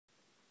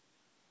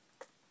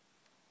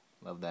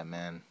Love that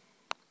man.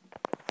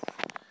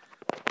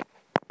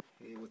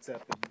 Hey, what's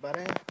up,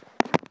 everybody?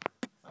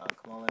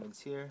 Kamal Evans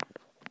here.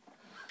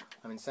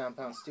 I'm in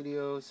Soundpound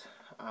Studios,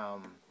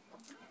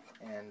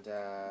 and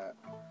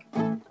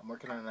I'm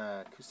working on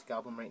an acoustic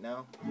album right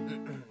now.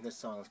 This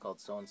song is called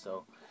So and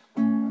So.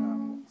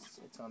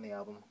 It's on the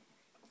album,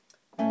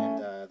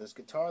 and this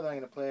guitar that I'm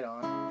going to play it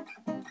on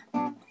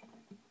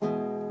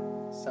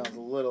sounds a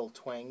little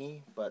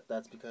twangy, but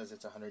that's because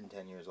it's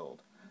 110 years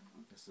old.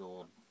 This is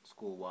old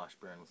school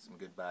Washburn with some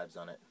good vibes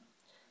on it.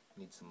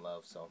 Needs some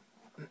love, so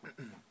I'm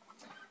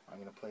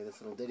going to play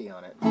this little ditty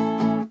on it.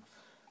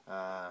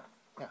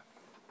 Yeah.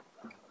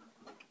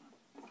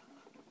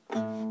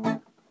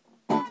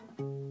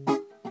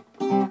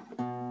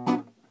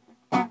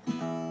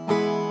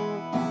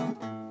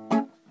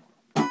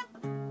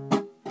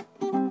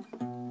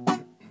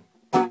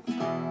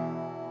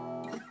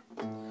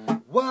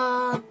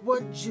 What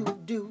would you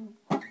do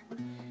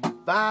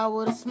if I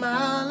were to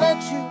smile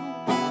at you?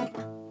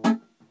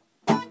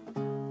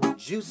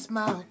 Would you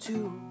smile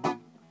too?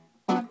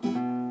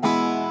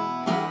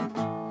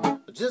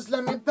 Just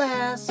let me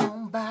pass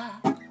on by,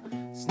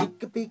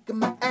 sneak a peek at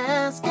my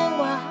asking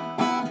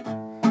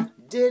why.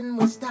 Didn't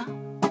we stop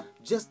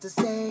just to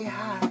say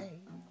hi?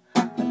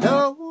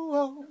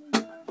 Hello,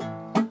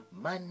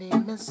 my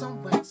name is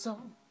so-and-so,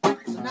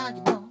 so now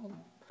you know.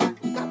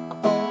 You got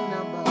my phone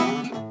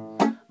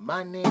number.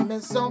 My name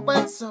is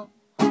so-and-so,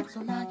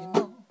 so now you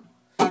know.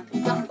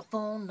 You got my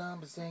phone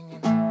number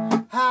singing.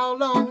 How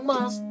long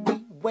must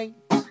we wait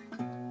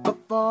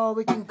before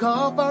we can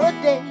call for a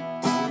date?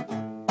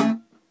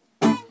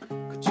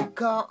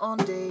 Call on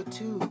day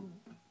 2,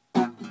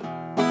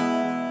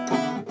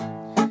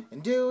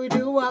 and do we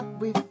do what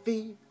we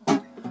feel?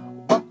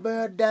 What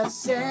bird does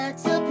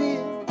sex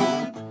appeal?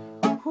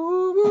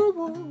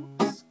 Ooh,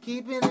 just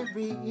keeping it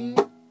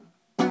real.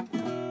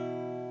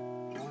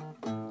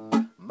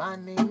 My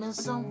name is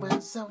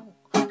so-and-so,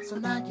 so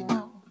now you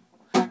know.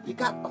 You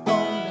got my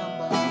phone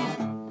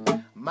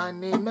number. My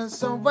name is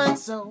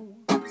so-and-so,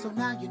 so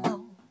now you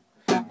know.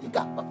 You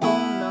got my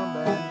phone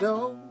number, and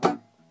oh,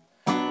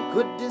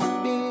 could this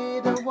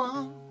be the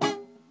one?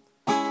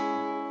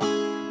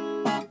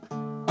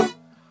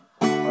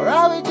 Or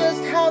are we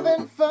just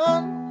having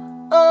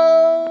fun?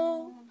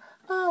 Oh,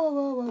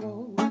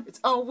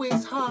 it's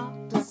always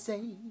hard to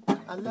say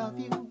I love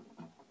you,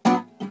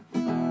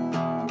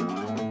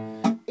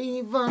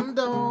 even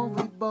though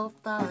we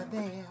both are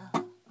there.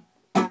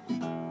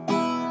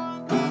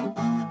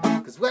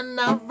 'Cause when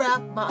I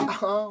wrap my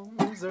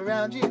arms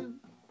around you,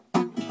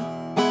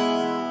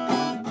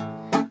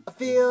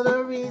 feel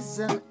the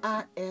reason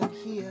I am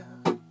here.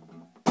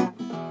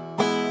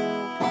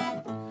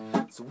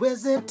 So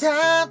is it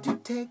time to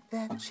take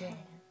that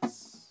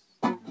chance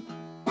and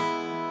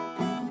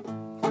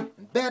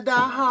bet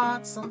our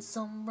hearts on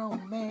some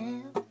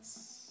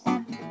romance?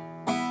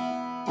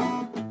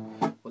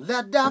 Well,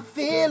 let our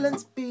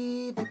feelings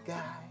be the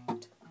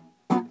guide.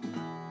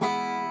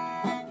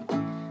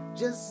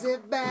 Just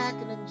sit back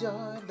and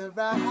enjoy the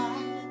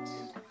ride.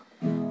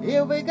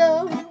 Here we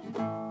go.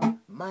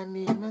 My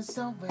name is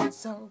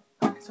so-and-so,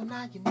 so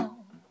now you know.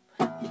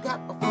 You got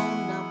my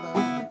phone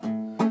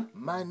number.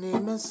 My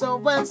name is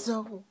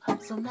so-and-so,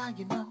 so now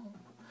you know.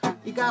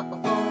 You got my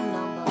phone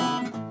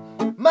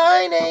number.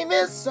 My name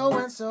is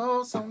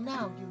so-and-so, so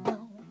now you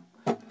know.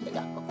 You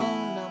got my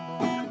phone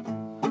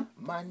number.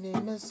 My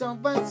name is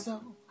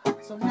so-and-so,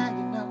 so now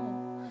you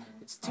know.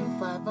 It's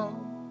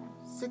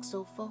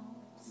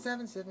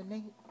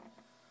 250-604-778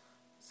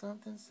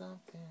 something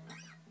something.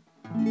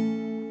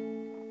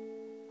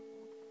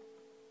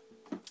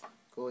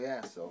 Cool,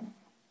 yeah, so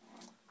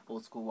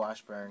old school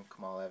Washburn,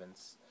 Kamal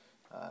Evans.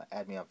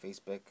 Add me on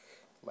Facebook,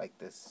 like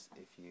this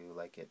if you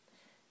like it,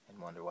 and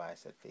wonder why I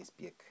said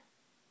Facebook.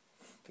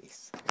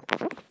 Peace.